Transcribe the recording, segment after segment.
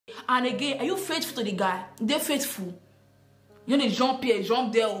And again, are you faithful to the guy? They're faithful. You know, they jump here,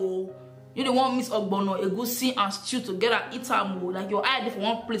 jump there, oh. You don't want miss ogbono, egusi and stew together, eat them, like your eye there for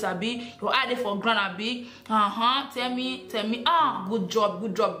one place, abi, your eye there for grand, abi. Tell me, good job.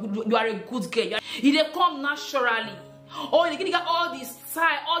 You are a good girl. You they come naturally. Oh, they get all the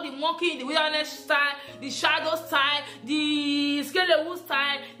style, all the monkey in the wilderness style, the shadow style, the skeleton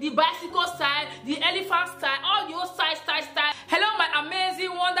style, the bicycle style, the elephant style, all the old style. Hello, my amazing,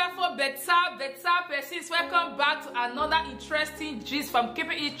 wonderful, better persons. Welcome back to another interesting gist from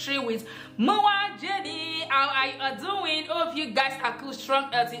Keeping It True with Moa Jenny. How are you doing? Hope you guys are cool,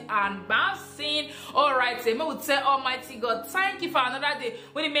 strong, healthy, and bouncing. Alright, so I would say Almighty God, thank you for another day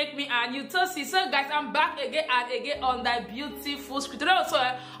when you make me a new toasty. So guys, I'm back again and again on that beautiful script. Today also,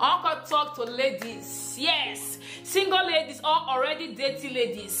 I want to talk to ladies. Yes, single ladies or already dating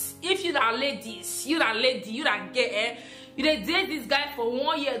ladies. If you are ladies, you are lady, you are gay, you date this guy for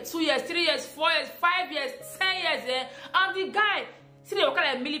 1 year, 2 years, 3 years, 4 years, 5 years, 10 years, and the guy see the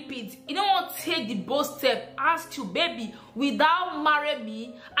kind of millipede. You don't want to take the bold step. Ask you, baby, without marry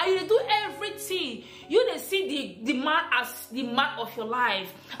me, and you do everything. You don't see the man as the man of your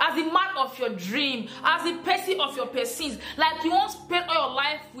life, as the man of your dream, as the person of your persons. Like you won't spend all your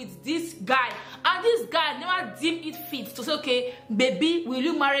life with this guy, and this guy never deem it fit to say, okay, baby, will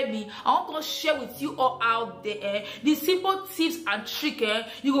you marry me? I want to share with you all out there the simple tips and tricks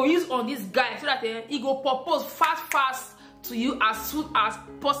you go use on this guy so that he go propose fast to you as soon as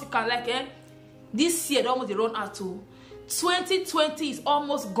possible. Like this year almost run out to 2020 is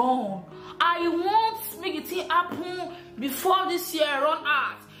almost gone. I want make it happen before this year run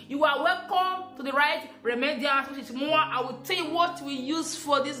out. You are welcome to the right remedial, which is more. I will tell you what we use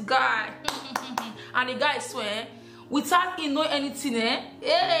for this guy. And the guy swear without him know anything,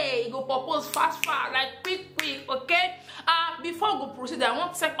 hey, he go propose fast, like quick, okay? Before I go proceed, I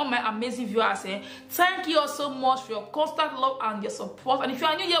want to thank all my amazing viewers. Thank you all so much for your constant love and your support. And if you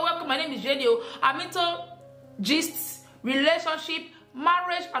are new here, welcome. My name is Jenny. I'm into gists, relationship,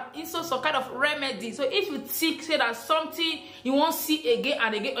 marriage, and also some kind of remedy. So if you think say that something you won't see again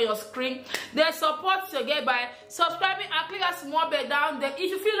and again on your screen, then support you get by subscribing and click that small bell down there.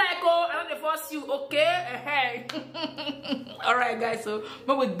 If you feel like, oh, I don't force you, okay? All right, guys. So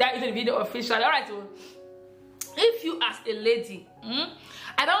we will dive into the video officially. All right. So if you as a lady,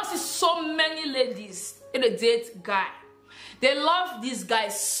 I don't see so many ladies in a date guy. They love this guy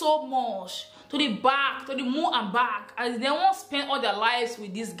so much, to the back, to the moon and back, and they won't spend all their lives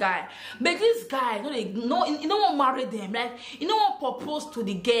with this guy. But this guy, you don't want to marry them, like you don't want to propose to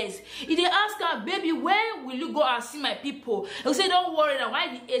the girls. If they ask her, baby, when will you go and see my people? They'll say, don't worry now,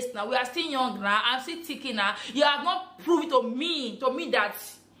 why the age now? We are still young now, I'm still ticking now. You have not proved to me that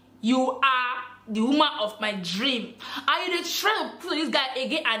you are the woman of my dream. And you try to put this guy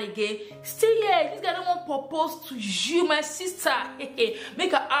again and again. Still here, this guy don't want to propose to you, my sister.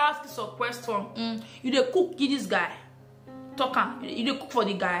 Make her ask you some question. You dey cook this guy. Talk am. You dey cook for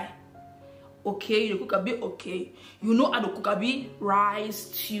the guy. Okay, you dey cook a bit, okay. You know how to cook a bit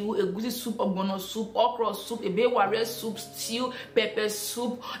rice, stew, egusi soup, ogbono soup, okra soup, ebe warrior soup, stew, pepper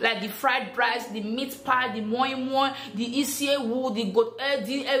soup, like the fried rice, the meat pie, the moi, the isiewu, the goat head,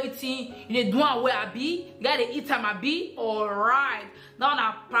 everything. You dey do am where I be. You gotta eat am I be. Alright. Now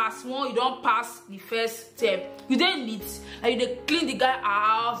na pass one, you don't pass the first step. You then meet and you dey clean the guy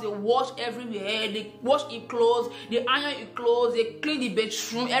house, they wash everywhere, they wash his clothes, they iron his clothes, they clean the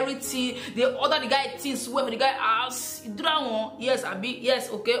bedroom, everything. They order the guy things well for the guy house. You do that one, yes, I be, yes,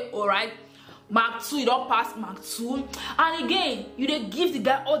 okay, alright. Mark 2, you don't pass Mark 2. And again, you dey give the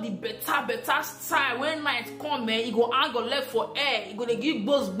guy all the better style. When night come, man, you go hang your left for air. You go dey give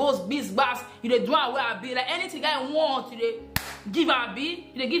boss, beats, bass. You dey do where I be. Like anything guy want, you dey give her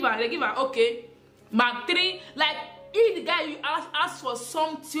be. You dey give her, okay. Mark 3, like if the guy you ask for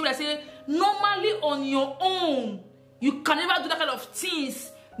something, like say normally on your own, you can never do that kind of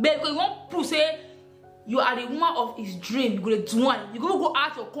things. But because you want to say you are the woman of his dream, you go to do one. You go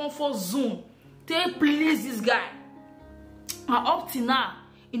out your comfort zone. Take please this guy. And up till now,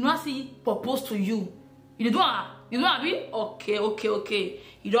 you know see propose to you. You don't be okay.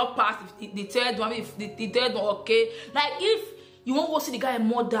 You don't pass the third one, the third one, okay. Like if you won't go see the guy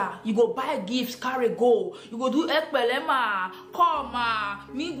mother, you go buy gifts, carry go. You go do ekpelema, koma,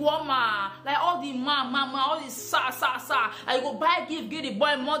 miguama, like all the mama, all the sa. And you go buy gift, give the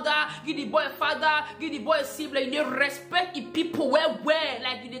boy mother, give the boy father, give the boy sibling. You respect the people well,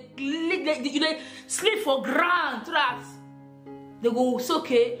 like you sleep for ground. So that they go, it's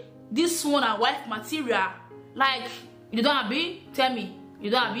okay. This one a wife material. Like you don't be, tell me.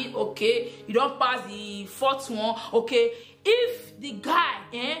 You don't be okay. You don't pass the fourth one, okay. If the guy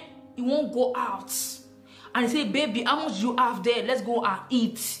you won't go out and say, baby, how much you have there? Let's go and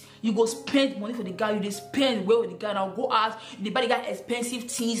eat. You go spend money for the guy. You dey spend well with the guy. Now go out. You dey buy the guy expensive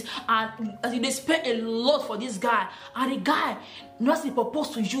things, and you dey spend a lot for this guy. And the guy not to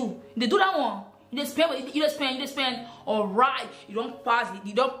propose to you. They do that one. You dey spend. All right. You don't pass.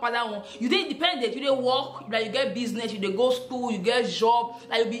 You don't pass that one. You dey independent. You dey work. Like you get business. You dey go school. You get job.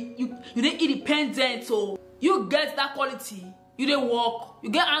 Like you dey independent. So you get that quality. You dey work. You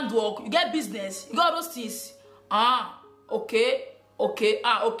get handwork. You get business. You got all those things. Okay. Okay.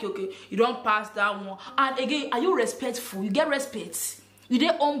 You don't pass that one. And again, are you respectful? You get respect. You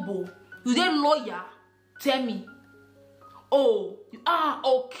dey humble. You dey loyal. Tell me. Oh,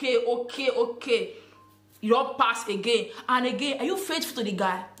 okay. You don't pass again. And again, are you faithful to the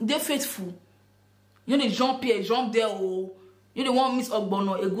guy? They faithful. You know, they jump here, jump there. Oh, you don't want Miss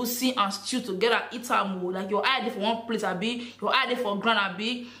Ogbono, egusi and stew together, eat them. Like your eye there for one place, abi. Your eye there for grand,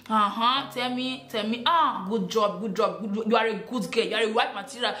 abi. Tell me. Good job. You are a good girl. You are a white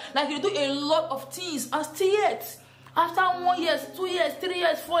material. Like you do a lot of things, and still yet, after 1 year, 2 years, 3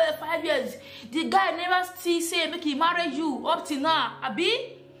 years, 4 years, 5 years, the guy never still say make he marry you up till now,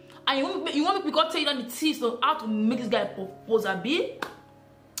 abi. And you want me to tell you that the tips on how to make this guy propose, abi.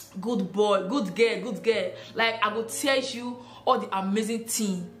 Good boy, good girl. Like I will tell you all the amazing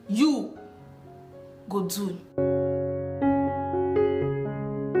thing you go do.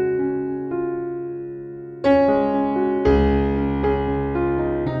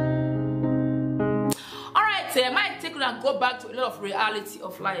 I might take it and go back to a lot of reality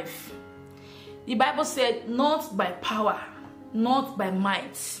of life. The Bible said, not by power, not by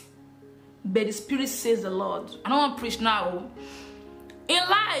might, but the Spirit says the Lord. I don't want to preach now. In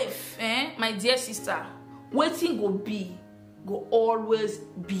life, my dear sister, waiting go always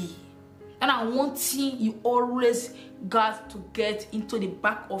be. And I want you always got to get into the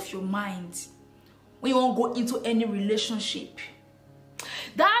back of your mind when you want to go into any relationship.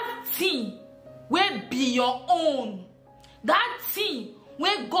 That thing will be your own. That thing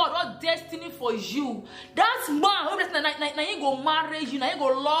when God or destiny for you. That man, now you go marry you, now you go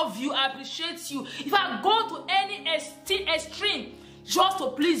love you, appreciate you. If I go to any extreme just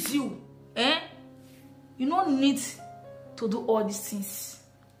to please you, you don't need to do all these things.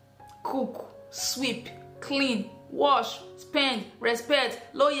 Cook, sweep, clean, wash, spend, respect,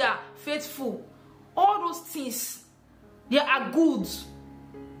 loyal, faithful. All those things, they are good.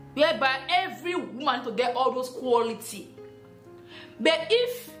 Whereby every woman to get all those quality. But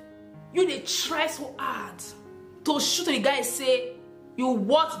if you dey try so hard to shoot the guy, say you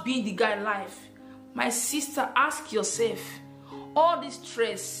what be the guy life, my sister, ask yourself, all this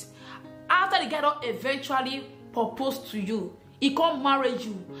stress after the guy don't eventually propose to you, he can't marry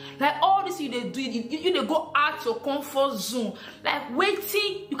you. Like all this you dey do, you dey go out your comfort zone. Like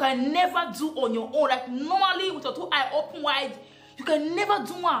waiting you can never do on your own. Like normally with your 2 eyes open wide, you can never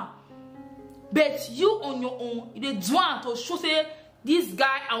do one. But you on your own, you dey do one to show say this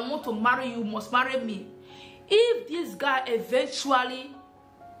guy I want to marry you, must marry me. If this guy eventually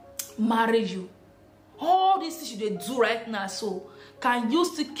marry you, all these things you dey do right now, so can you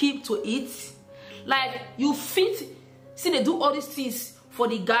still keep to it? Like you fit, see they do all these things for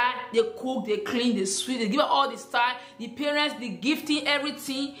the guy, they cook, they clean, they sweep, they give her all the style, the parents, the gifting,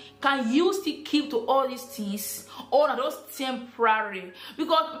 everything. Can you still keep to all these things? Or are those temporary?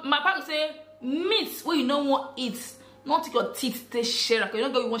 Because my father say, meat where you don't want eat, not take your teeth, they share. You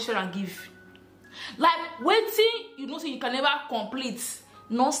don't go, you want share and give. Like waiting, you know, so you can never complete,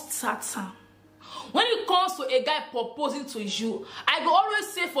 not start time. When it comes to a guy proposing to you, I go always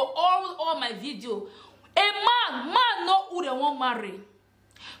say for all my video, a man know who they want marry.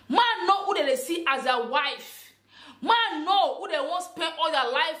 Man know who they see as a wife. Man know who they want spend all their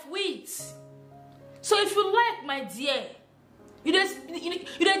life with. So if you like, my dear, you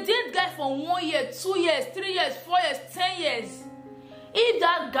date guy for 1 year, 2 years, 3 years, 4 years, 10 years. If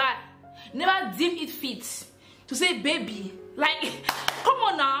that guy never deem it fit to say, baby, like, come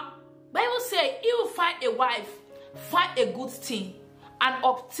on now. Bible say, if you find a wife, find a good thing and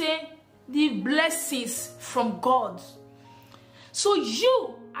obtain the blessings from God. So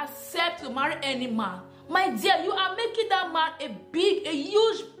you accept to marry any man, my dear, you are making that man a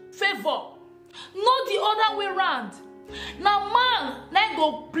huge favor. Not the other way around. Now man like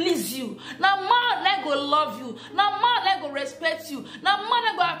go please you. Now man like go love you. Now man like go respect you. Now man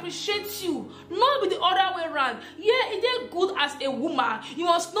like go appreciate you. Not be the other way around. Yeah, it is good as a woman. You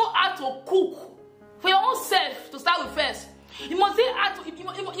must know how to cook for your own self to start with first. You must say how to. You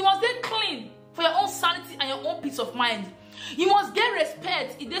must get clean for your own sanity and your own peace of mind. You must get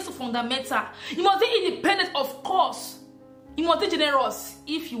respect. It is so fundamental. You must be independent, of course. You must be generous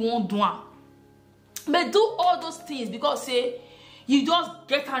if you want do am. But do all those things because say you just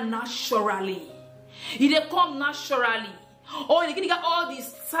get her naturally. You dey come naturally. Oh, you get all the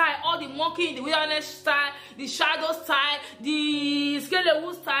style, all the monkey in the wilderness style, the shadow style, the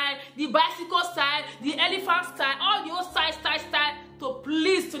skeleton style, the bicycle style, the elephant style, all the old style to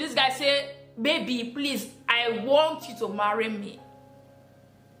please to this guy say, baby, please, I want you to marry me.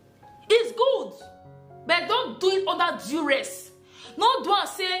 It's good, but don't do it under duress. No do and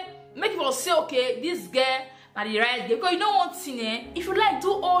say, make people say, okay, this girl are the right girl. Because you don't want to, if you like,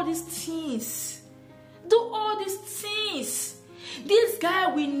 do all these things. Do all these things. This guy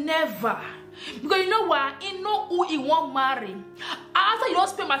will never. Because you know what? He know who he won't marry. After you don't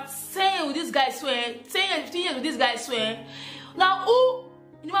spend about 10 years with this guy, 10 years, 15 years with this guy, now who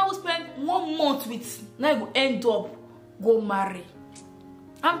you know who spend 1 month with, now you go end up go marry.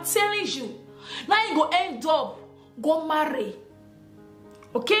 I'm telling you. Now you go end up go marry.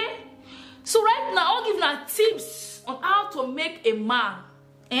 Okay? So right now, I'll give you tips on how to make a man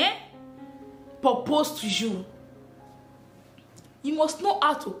propose to you. You must know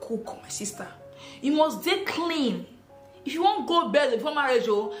how to cook, my sister. You must stay clean. If you want to go bed before marriage,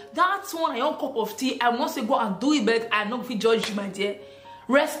 that's one your cup of tea. I want to go and do it, but I not judge you, my dear.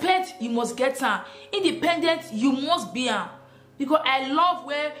 Respect, you must get her. Independent, you must be her. Because I love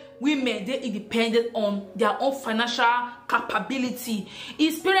where women they independent on their own financial capability.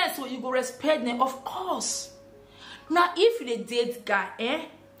 Experience, so you go respect them, of course. Now, if you date guy,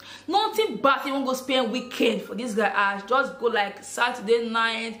 nothing bad you won't go spend weekend for this guy. Just go like Saturday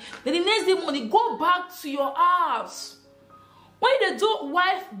night. Then the next day morning, go back to your house. When they do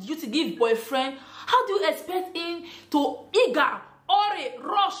wife duty give boyfriend, how do you expect him to eager or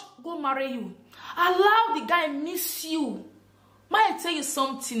rush go marry you? Allow the guy miss you. Might I tell you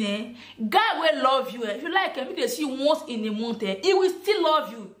something, guy will love you. If you like him, because you once in a month, he will still love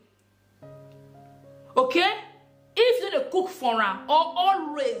you. Okay? If you don't cook for him or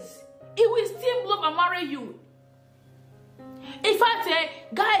always, he will still love and marry you. In fact,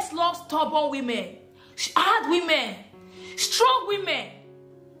 guys love stubborn women, hard women, strong women.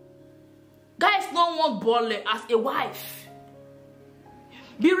 Guys don't want Bolle as a wife.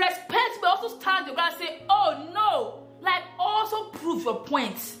 Be respectful, also stand your ground and say, oh no. Like, also prove your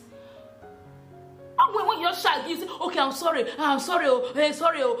point. When you're shy, you say, okay, I'm sorry,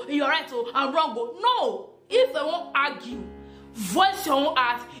 you're right, I'm wrong. No. If they won't argue, voice your own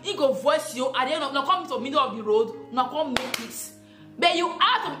art, you go voice you, and then not come to the middle of the road, not come make peace. But you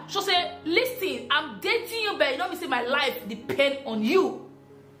have to say, listen, I'm dating you, but you don't say my life depends on you.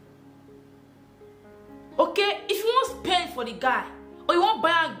 Okay? If you want to spend for the guy, or you want to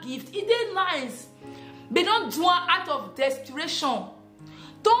buy a gift, it is nice. But don't do it out of desperation.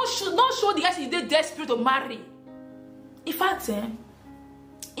 Don't show the guys you're desperate to marry. In fact,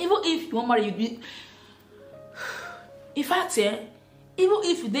 even if you want to marry, in fact, even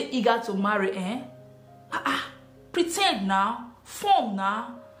if you're eager to marry, pretend now, form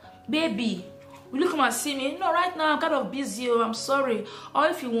now, baby. Will you come and see me? No, right now I'm kind of busy. I'm sorry. Or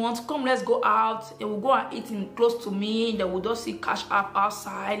if you want, come, let's go out. And we'll go and eat close to me. Then we'll just see cash up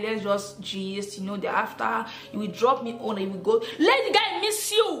outside. Let's just gist, thereafter. You will drop me on and you will go. Let the guy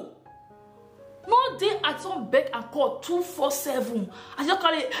miss you. No day at some beck and call 247. I just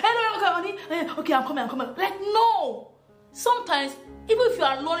call it, hey, okay, I'm coming. Like, no. Sometimes, even if you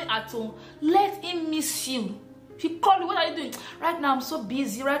are lonely at home, let him miss you. If he call you, what are you doing? Right now, I'm so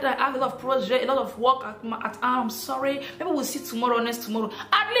busy. Right now, I have a lot of project, a lot of work at I'm sorry. Maybe we'll see tomorrow, next tomorrow.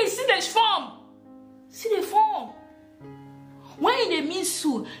 At least see the form. See the form. When they miss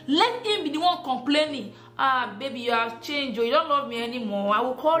you, let him be the one complaining. Baby, you have changed. You don't love me anymore. I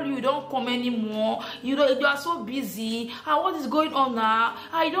will call you. You don't come anymore. You are so busy. What is going on now?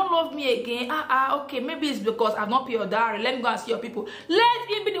 You don't love me again. Okay, maybe it's because I've not paid your dowry. Let me go and see your people. Let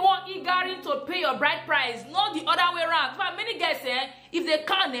him be the one eager to pay your bride price, not the other way around. For many guys, if they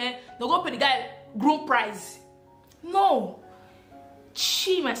can't, they'll go pay the guy groom price. No.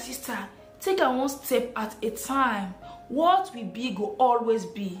 My sister, take it one step at a time. What will be will always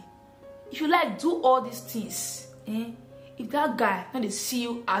be. If you like, do all these things. If that guy not to see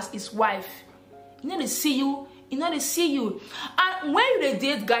you as his wife, he not to see you, And when you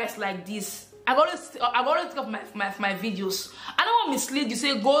date guys like this, I always think of my videos. I don't want to mislead you.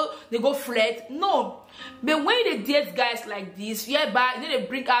 Say they go flirt. No, but when you date guys like this, whereby they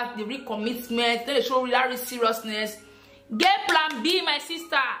bring out the real commitment, they show real seriousness. Get plan B, my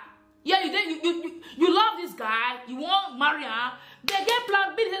sister. Yeah, you love this guy, you want to marry her. They get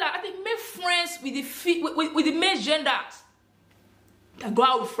plan B. I think make friends with the male genders. They go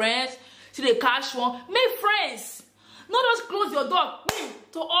out with friends, see the cash one. Make friends. Not just close your door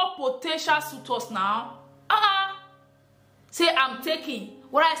to all potential suitors now. Say I'm taking.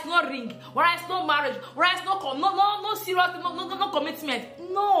 Whereas no ring, whereas no marriage, whereas no serious, no commitment.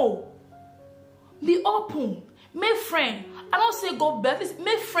 No. Be open. Make friends. I don't say go back.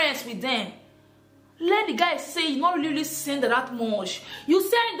 Make friends with them. Let the guy say you not really send that much. You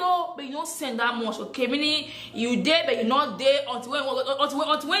send though, but you don't send that much. Okay, meaning you there, but you not there until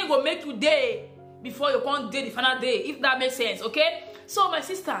when you go make you there before you can't date the final day. If that makes sense, okay? So my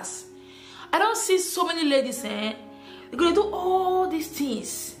sisters, I don't see so many ladies they're gonna do all these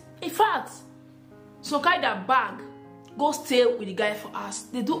things. In fact, some kind of bag, go stay with the guy for us.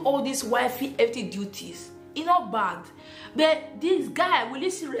 They do all these wifey empty duties. It's not bad. But this guy, will he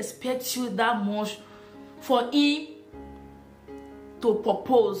still respect you that much for him to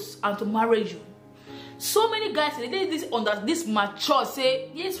propose and to marry you? So many guys, they did this under this mature, say,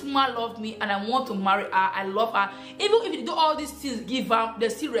 this woman loves me and I want to marry her, I love her. Even if you do all these things, give her, they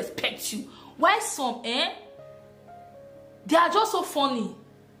still respect you. Why some, they are just so funny.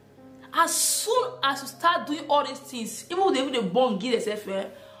 As soon as you start doing all these things, even if they born give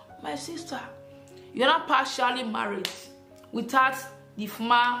themselves, my sister, you're not partially married without the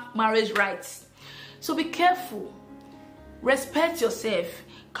formal marriage rights. So be careful. Respect yourself.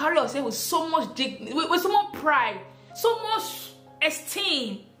 Carry yourself with so much dignity, with so much pride, so much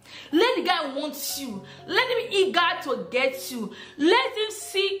esteem. Let the guy want you. Let him be eager to get you. Let him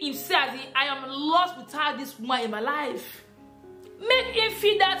see himself as I am lost without this woman in my life. Make him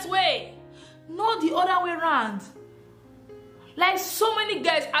feel that way. Not the other way around. Like so many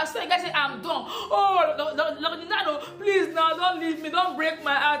guys, I saw a guy say, I'm done. Oh, no, please now, don't leave me. Don't break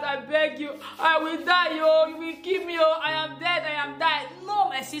my heart. I beg you. I will die, yo. You will kill me, yo. I am dead. I am died. No,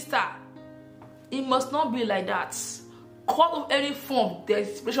 my sister. It must not be like that. Cut off any form, the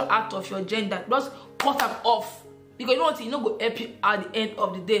special act of your gender. Just cut them off. Because you know what? You know go help you at the end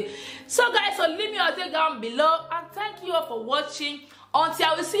of the day. So guys, so leave me or take down below. And thank you all for watching. Until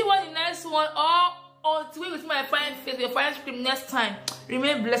I will see you on the next one. Or until we will see my fine face, your fine scream next time.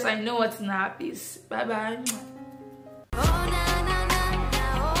 Remain blessed. I know what's now. Peace. Bye bye.